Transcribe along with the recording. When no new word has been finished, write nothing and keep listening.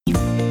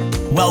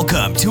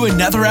Welcome to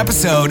another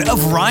episode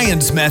of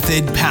Ryan's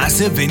Method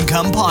Passive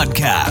Income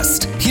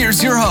Podcast.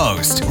 Here's your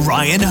host,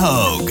 Ryan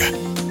Hogue.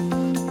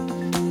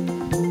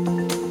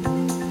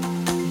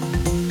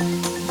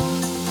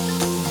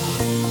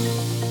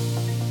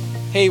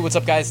 Hey, what's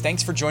up guys?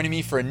 Thanks for joining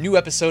me for a new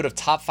episode of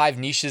Top 5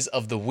 Niches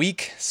of the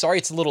Week. Sorry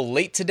it's a little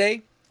late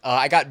today.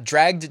 I got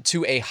dragged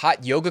to a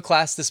hot yoga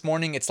class this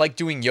morning. It's like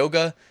doing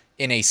yoga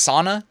in a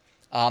sauna.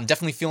 I'm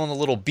definitely feeling a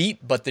little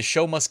beat, but the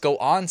show must go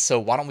on, so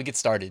why don't we get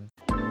started?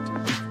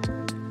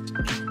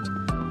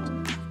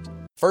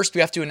 First,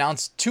 we have to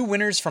announce 2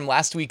 winners from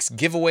last week's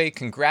giveaway.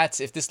 Congrats.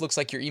 If this looks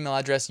like your email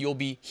address, you'll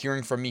be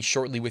hearing from me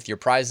shortly with your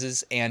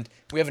prizes. And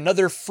we have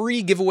another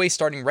free giveaway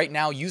starting right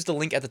now. Use the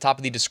link at the top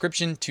of the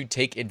description to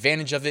take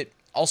advantage of it.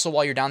 Also,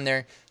 while you're down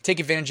there, take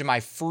advantage of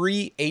my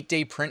free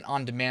 8-day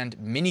print-on-demand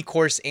mini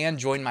course and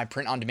join my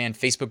print-on-demand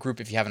Facebook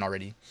group if you haven't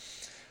already.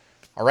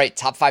 All right,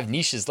 top 5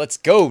 niches. Let's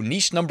go.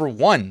 Niche number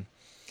 1.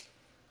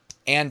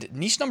 And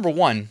niche number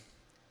 1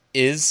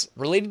 is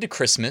related to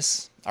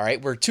Christmas. All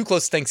right, we're too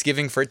close to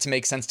Thanksgiving for it to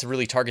make sense to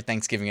really target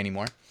Thanksgiving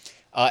anymore.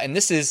 And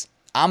this is,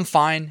 I'm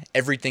fine,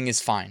 everything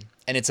is fine.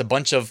 And it's a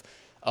bunch of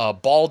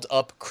balled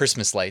up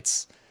Christmas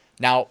lights.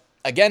 Now,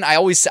 again, I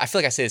feel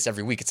like I say this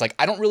every week. It's like,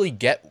 I don't really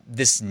get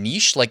this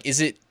niche. Like,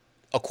 is it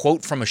a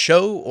quote from a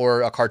show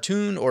or a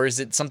cartoon, or is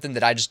it something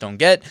that I just don't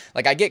get?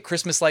 Like, I get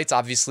Christmas lights,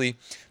 obviously.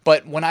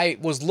 But when I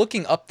was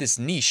looking up this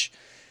niche,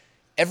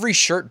 every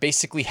shirt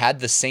basically had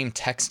the same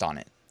text on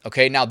it.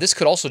 Okay, now this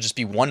could also just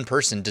be one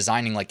person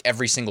designing like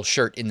every single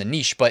shirt in the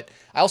niche, but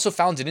I also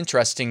found it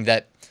interesting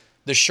that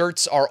the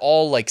shirts are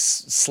all like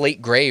slate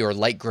gray or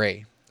light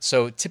gray.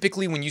 So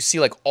typically when you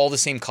see like all the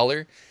same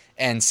color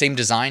and same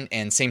design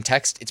and same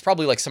text, it's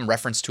probably like some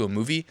reference to a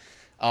movie.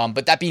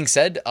 But that being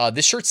said,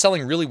 this shirt's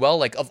selling really well.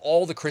 Like of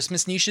all the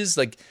Christmas niches,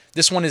 like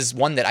this one is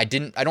one that I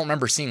don't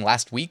remember seeing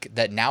last week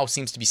that now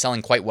seems to be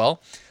selling quite well.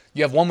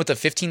 You have one with a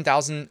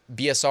 15,000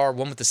 BSR,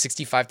 one with a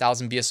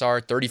 65,000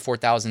 BSR,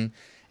 34,000.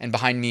 And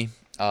behind me,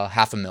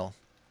 $500,000.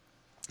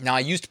 Now,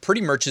 I used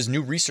Pretty Merch's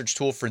new research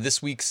tool for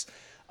this week's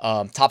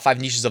top 5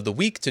 niches of the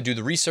week to do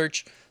the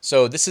research.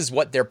 So this is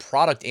what their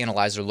product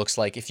analyzer looks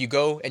like. If you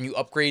go and you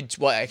upgrade,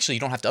 well, actually, you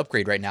don't have to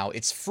upgrade right now.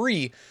 It's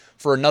free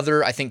for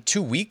another, I think,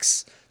 2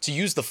 weeks to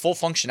use the full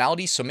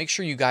functionality. So make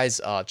sure you guys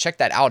check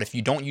that out. If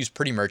you don't use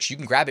Pretty Merch, you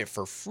can grab it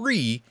for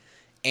free.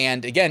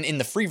 And again, in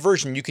the free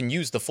version, you can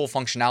use the full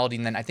functionality.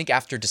 And then I think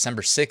after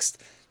December 6th,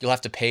 you'll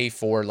have to pay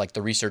for like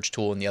the research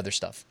tool and the other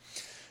stuff.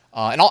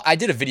 And I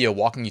did a video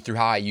walking you through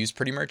how I use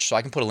Pretty Merch, so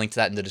I can put a link to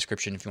that in the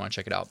description if you want to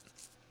check it out.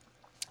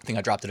 I think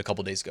I dropped it a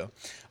couple days ago.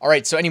 All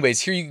right, so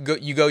anyways, here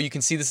you go. You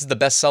can see this is the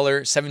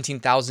bestseller,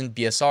 17,000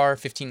 BSR,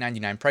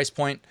 $15.99 price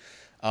point.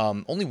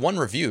 Only 1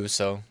 review,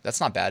 so that's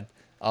not bad.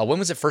 When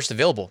was it first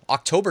available?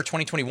 October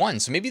 2021,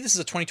 so maybe this is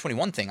a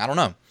 2021 thing. I don't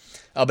know.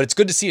 But it's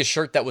good to see a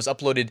shirt that was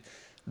uploaded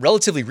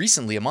relatively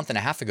recently, a month and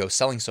a half ago,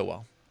 selling so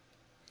well.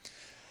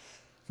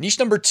 Niche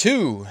number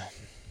 2.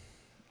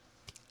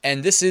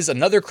 And this is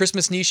another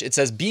Christmas niche. It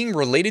says, being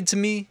related to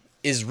me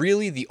is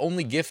really the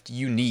only gift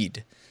you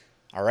need.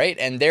 All right.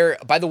 And there,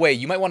 by the way,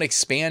 you might want to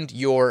expand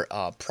your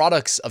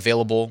products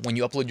available when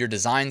you upload your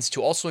designs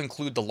to also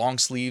include the long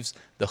sleeves,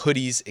 the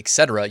hoodies,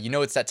 etc. You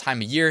know, it's that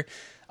time of year.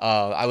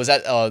 I was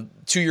at a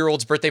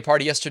 2-year-old's birthday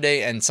party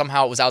yesterday and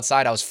somehow it was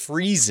outside. I was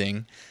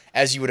freezing,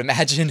 as you would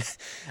imagine.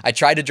 I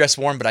tried to dress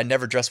warm, but I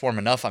never dress warm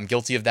enough. I'm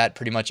guilty of that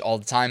pretty much all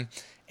the time.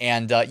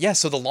 And yeah,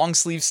 so the long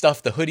sleeve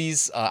stuff, the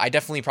hoodies, I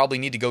definitely probably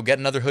need to go get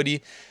another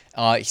hoodie.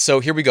 So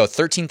here we go,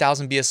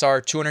 13,000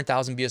 BSR,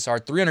 200,000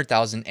 BSR,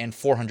 300,000, and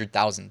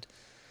 400,000.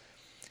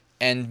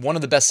 And one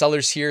of the best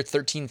sellers here,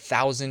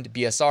 13,000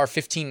 BSR,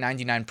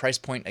 $15.99 price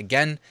point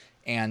again.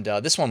 And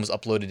this one was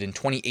uploaded in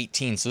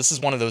 2018. So this is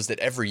one of those that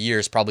every year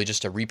is probably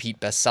just a repeat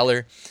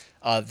bestseller.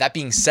 That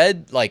being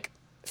said, like,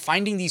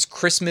 finding these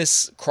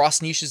Christmas cross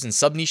niches and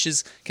sub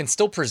niches can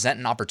still present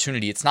an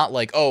opportunity. It's not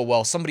like, oh,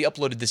 well, somebody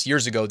uploaded this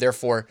years ago,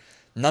 therefore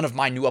none of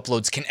my new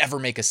uploads can ever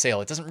make a sale.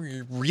 It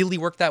doesn't really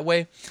work that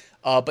way.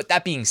 But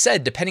that being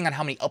said, depending on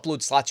how many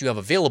upload slots you have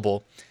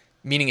available,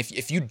 meaning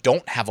if you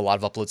don't have a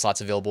lot of upload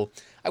slots available,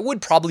 I would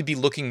probably be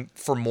looking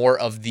for more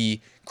of the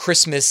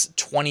Christmas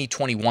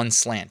 2021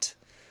 slant.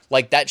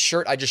 Like that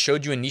shirt I just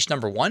showed you in niche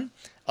number 1,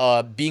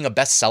 being a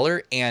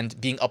bestseller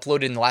and being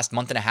uploaded in the last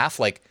month and a half,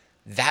 like,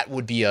 that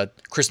would be a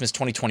Christmas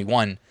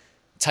 2021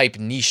 type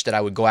niche that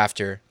I would go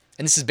after.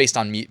 And this is based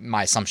on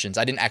my assumptions.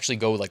 I didn't actually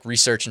go like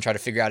research and try to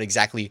figure out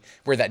exactly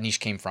where that niche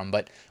came from.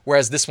 But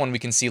whereas this one, we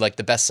can see like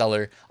the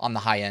bestseller on the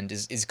high end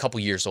is a couple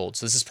years old.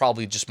 So this is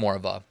probably just more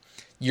of a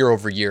year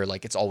over year.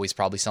 Like it's always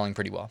probably selling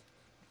pretty well.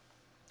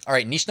 All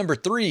right, niche number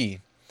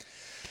 3.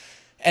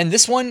 And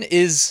this one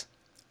is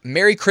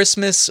Merry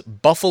Christmas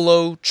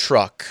Buffalo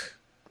Truck.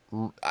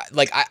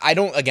 Like I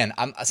don't, again,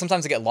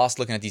 sometimes I get lost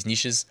looking at these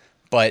niches,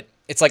 but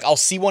it's like I'll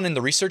see one in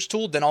the research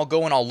tool, then I'll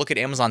go and I'll look at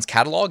Amazon's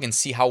catalog and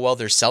see how well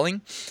they're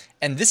selling.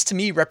 And this to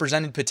me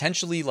represented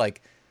potentially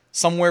like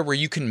somewhere where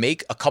you can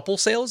make a couple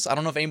sales. I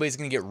don't know if anybody's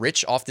going to get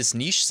rich off this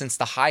niche since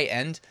the high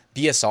end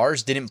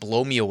BSRs didn't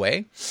blow me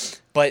away,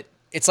 but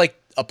it's like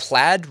a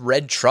plaid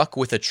red truck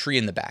with a tree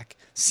in the back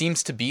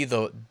seems to be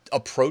the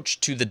approach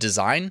to the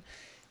design.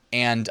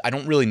 And I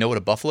don't really know what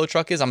a buffalo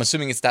truck is. I'm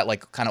assuming it's that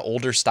like kind of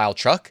older style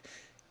truck.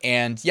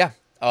 And yeah,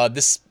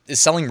 this is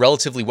selling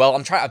relatively well.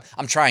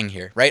 I'm trying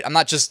here, right? I'm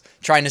not just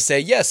trying to say,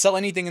 yeah, sell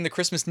anything in the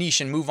Christmas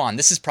niche and move on.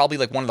 This is probably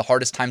like one of the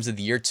hardest times of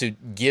the year to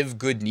give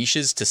good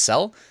niches to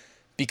sell,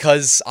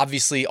 because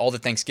obviously all the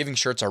Thanksgiving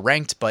shirts are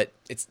ranked, but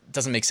it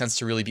doesn't make sense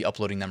to really be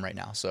uploading them right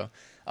now. So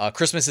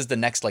Christmas is the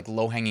next like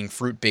low-hanging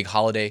fruit, big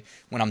holiday.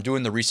 When I'm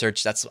doing the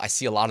research, I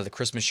see a lot of the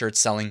Christmas shirts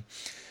selling.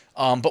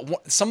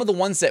 But some of the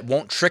ones that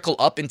won't trickle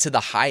up into the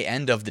high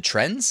end of the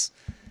trends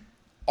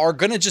are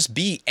going to just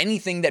be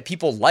anything that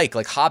people like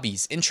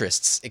hobbies,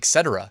 interests,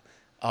 etc.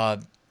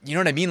 You know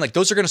what I mean? Like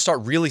those are going to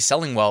start really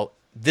selling well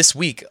this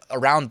week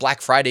around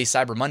Black Friday,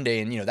 Cyber Monday.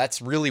 And,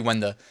 that's really when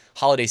the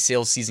holiday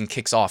sales season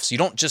kicks off. So you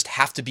don't just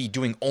have to be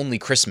doing only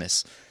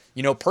Christmas.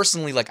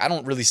 Personally, like I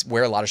don't really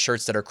wear a lot of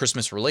shirts that are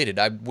Christmas related.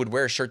 I would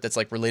wear a shirt that's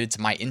like related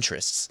to my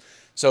interests.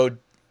 So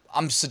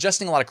I'm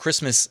suggesting a lot of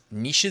Christmas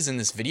niches in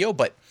this video,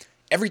 but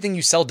everything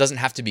you sell doesn't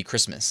have to be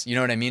Christmas. You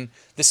know what I mean?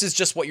 This is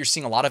just what you're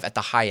seeing a lot of at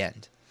the high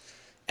end.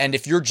 And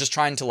if you're just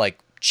trying to like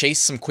chase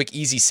some quick,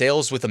 easy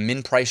sales with a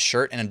min price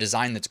shirt and a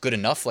design that's good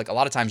enough, like a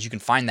lot of times you can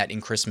find that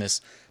in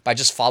Christmas by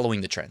just following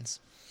the trends.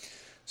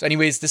 So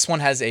anyways, this one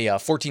has a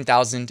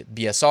 14,000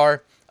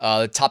 BSR.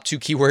 The top two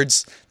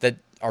keywords that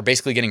are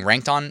basically getting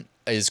ranked on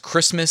is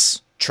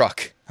Christmas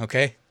truck.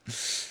 Okay.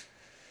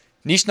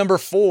 Niche number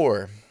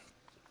 4.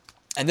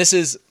 And this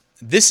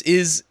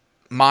is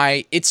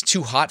my It's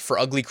Too Hot for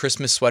Ugly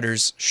Christmas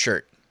Sweaters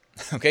shirt.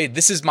 Okay,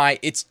 this is my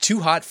It's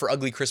Too Hot for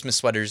Ugly Christmas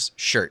Sweaters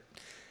shirt.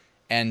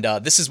 And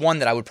this is one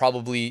that I would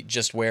probably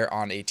just wear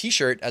on a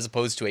t-shirt as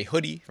opposed to a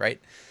hoodie,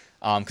 right?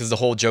 Because the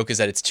whole joke is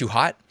that it's too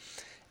hot.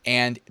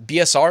 And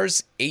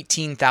BSRs,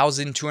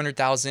 18,000,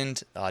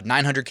 200,000,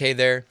 900K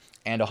there,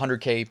 and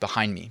 100K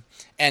behind me.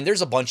 And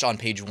there's a bunch on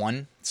page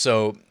 1.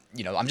 So,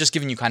 I'm just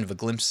giving you kind of a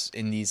glimpse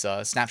in these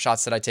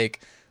snapshots that I take.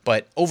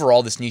 But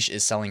overall, this niche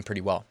is selling pretty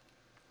well.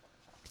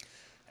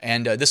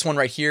 And this one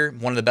right here,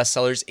 one of the best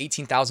sellers,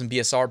 18,000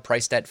 BSR,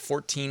 priced at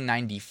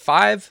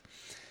 $14.95.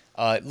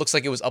 It looks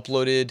like it was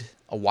uploaded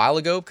a while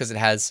ago because it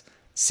has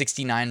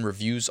 69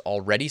 reviews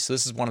already. So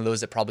this is one of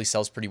those that probably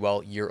sells pretty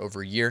well year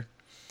over year.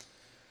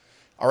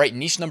 All right,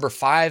 niche number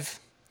 5.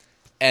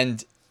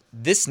 And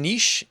this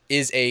niche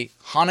is a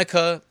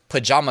Hanukkah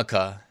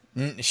pajamaka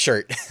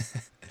shirt.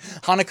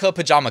 Hanukkah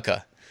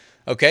pajamaka.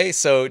 Okay,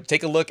 so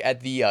take a look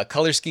at the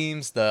color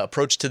schemes, the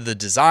approach to the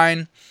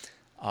design.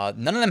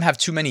 None of them have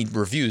too many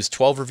reviews.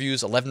 12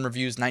 reviews, 11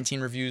 reviews,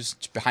 19 reviews.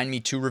 Behind me,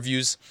 2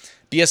 reviews.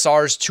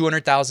 BSRs,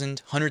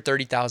 200,000,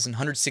 130,000,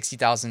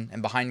 160,000,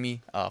 and behind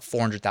me,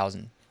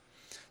 400,000.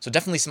 So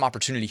definitely some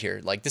opportunity here.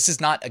 Like this is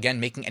not,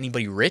 again, making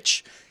anybody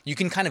rich. You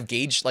can kind of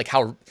gauge like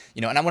how,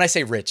 and when I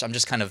say rich,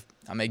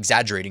 I'm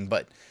exaggerating,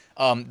 but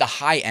the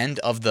high end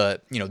of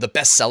the, the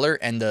bestseller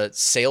and the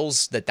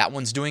sales that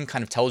one's doing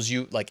kind of tells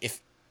you like if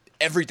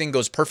everything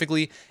goes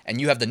perfectly and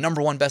you have the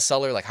number 1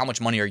 bestseller, like how much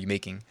money are you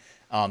making?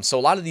 So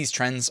a lot of these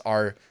trends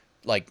are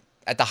like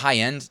at the high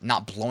end,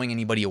 not blowing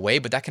anybody away,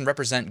 but that can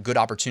represent good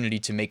opportunity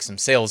to make some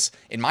sales,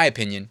 in my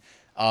opinion,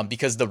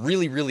 because the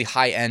really, really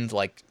high end,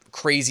 like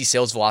crazy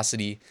sales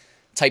velocity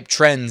type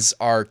trends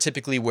are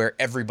typically where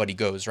everybody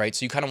goes, right?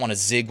 So you kind of want to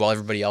zig while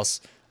everybody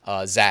else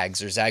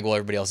zags, or zag while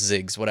everybody else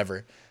zigs,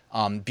 whatever.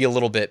 Be a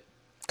little bit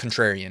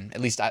contrarian.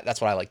 At least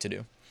that's what I like to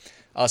do.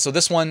 So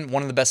this one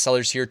of the best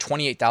sellers here,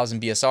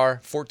 28,000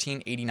 BSR,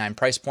 $14.89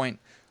 price point.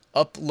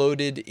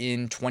 Uploaded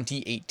in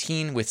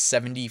 2018 with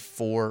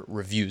 74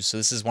 reviews. So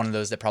this is one of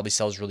those that probably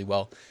sells really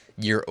well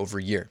year over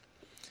year.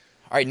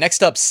 All right,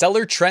 next up,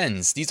 seller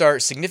trends. These are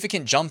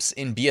significant jumps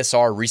in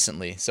BSR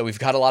recently. So we've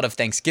got a lot of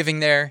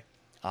Thanksgiving there,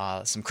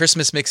 some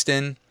Christmas mixed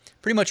in,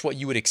 pretty much what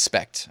you would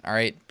expect. All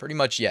right, pretty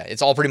much, yeah,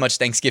 it's all pretty much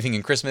Thanksgiving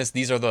and Christmas.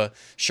 These are the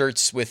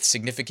shirts with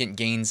significant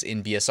gains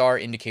in BSR,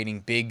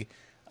 indicating big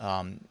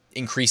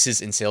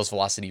increases in sales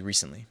velocity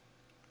recently.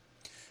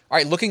 All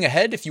right, looking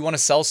ahead, if you want to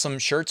sell some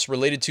shirts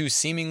related to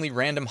seemingly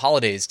random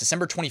holidays,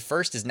 December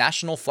 21st is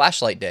National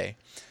Flashlight Day.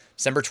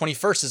 December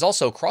 21st is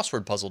also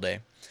Crossword Puzzle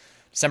Day.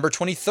 December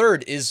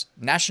 23rd is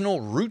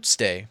National Roots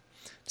Day.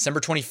 December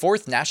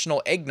 24th,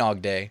 National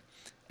Eggnog Day.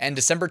 And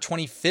December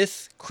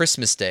 25th,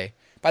 Christmas Day.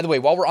 By the way,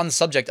 while we're on the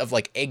subject of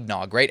like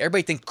eggnog, right?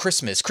 Everybody think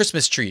Christmas,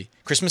 Christmas tree,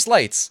 Christmas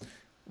lights.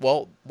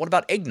 Well, what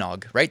about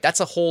eggnog, right? That's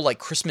a whole like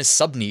Christmas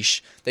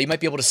sub-niche that you might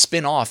be able to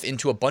spin off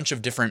into a bunch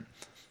of different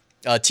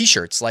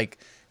t-shirts. Like,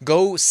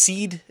 go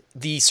seed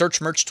the search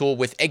merch tool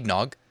with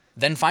eggnog,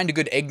 then find a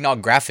good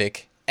eggnog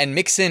graphic and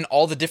mix in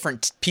all the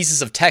different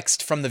pieces of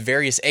text from the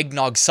various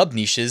eggnog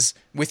sub-niches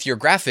with your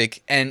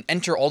graphic and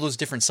enter all those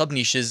different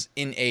sub-niches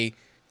in a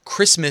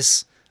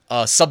Christmas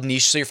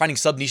sub-niche. So you're finding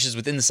sub-niches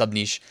within the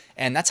sub-niche.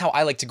 And that's how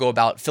I like to go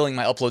about filling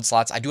my upload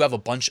slots. I do have a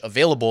bunch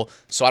available,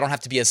 so I don't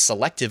have to be as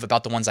selective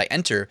about the ones I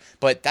enter.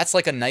 But that's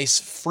like a nice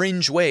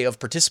fringe way of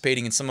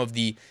participating in some of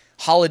the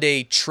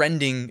holiday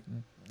trending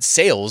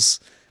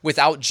sales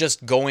without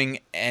just going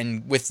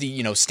and with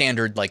the,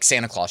 standard like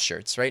Santa Claus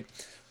shirts, right?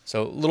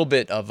 So a little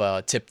bit of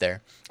a tip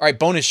there. All right,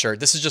 bonus shirt.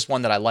 This is just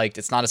one that I liked.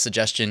 It's not a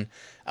suggestion.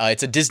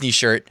 It's a Disney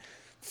shirt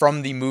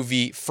from the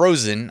movie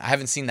Frozen. I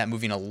haven't seen that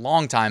movie in a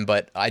long time,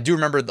 but I do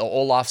remember the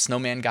Olaf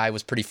snowman guy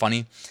was pretty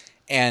funny.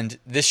 And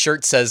this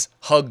shirt says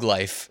Hug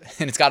Life,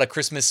 and it's got a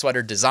Christmas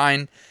sweater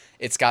design.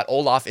 It's got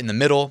Olaf in the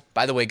middle.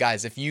 By the way,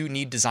 guys, if you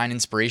need design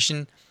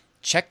inspiration,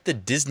 check the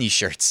Disney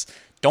shirts.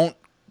 Don't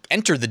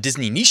enter the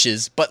Disney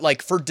niches, but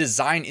like for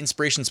design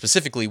inspiration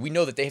specifically, we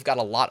know that they've got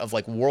a lot of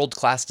like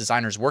world-class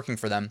designers working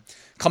for them,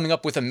 coming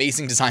up with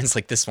amazing designs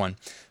like this one.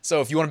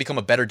 So if you want to become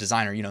a better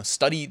designer,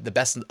 study the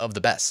best of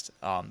the best.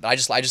 I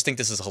just think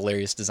this is a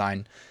hilarious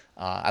design.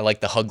 I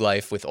like the Hug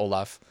Life with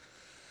Olaf.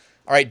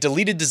 All right,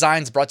 deleted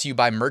designs brought to you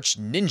by Merch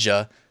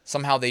Ninja.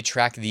 Somehow they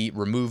track the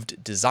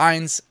removed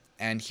designs,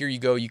 and here you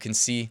go. You can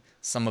see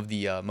some of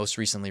the most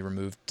recently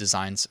removed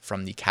designs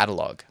from the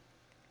catalog.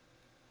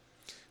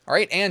 All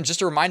right, and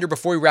just a reminder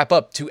before we wrap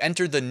up, to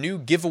enter the new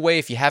giveaway,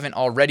 if you haven't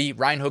already,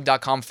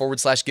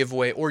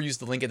 ryanhogue.com/giveaway, or use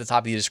the link at the top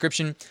of the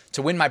description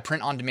to win my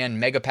print-on-demand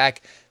mega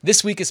pack.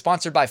 This week is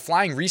sponsored by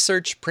Flying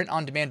Research,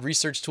 print-on-demand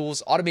research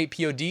tools, Automate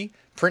POD,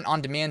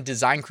 print-on-demand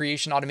design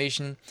creation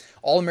automation,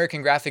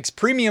 All-American Graphics,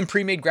 premium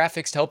pre-made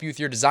graphics to help you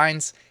with your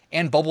designs,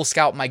 and Bubble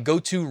Scout, my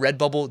go-to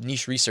Redbubble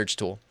niche research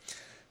tool.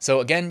 So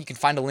again, you can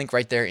find a link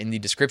right there in the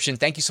description.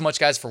 Thank you so much,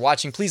 guys, for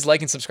watching. Please like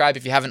and subscribe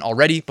if you haven't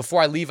already.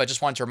 Before I leave, I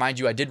just wanted to remind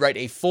you, I did write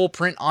a full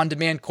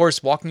print-on-demand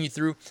course walking you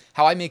through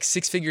how I make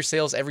six-figure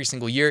sales every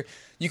single year.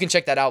 You can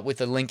check that out with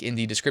the link in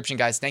the description,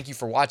 guys. Thank you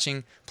for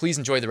watching. Please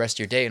enjoy the rest of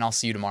your day, and I'll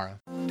see you tomorrow.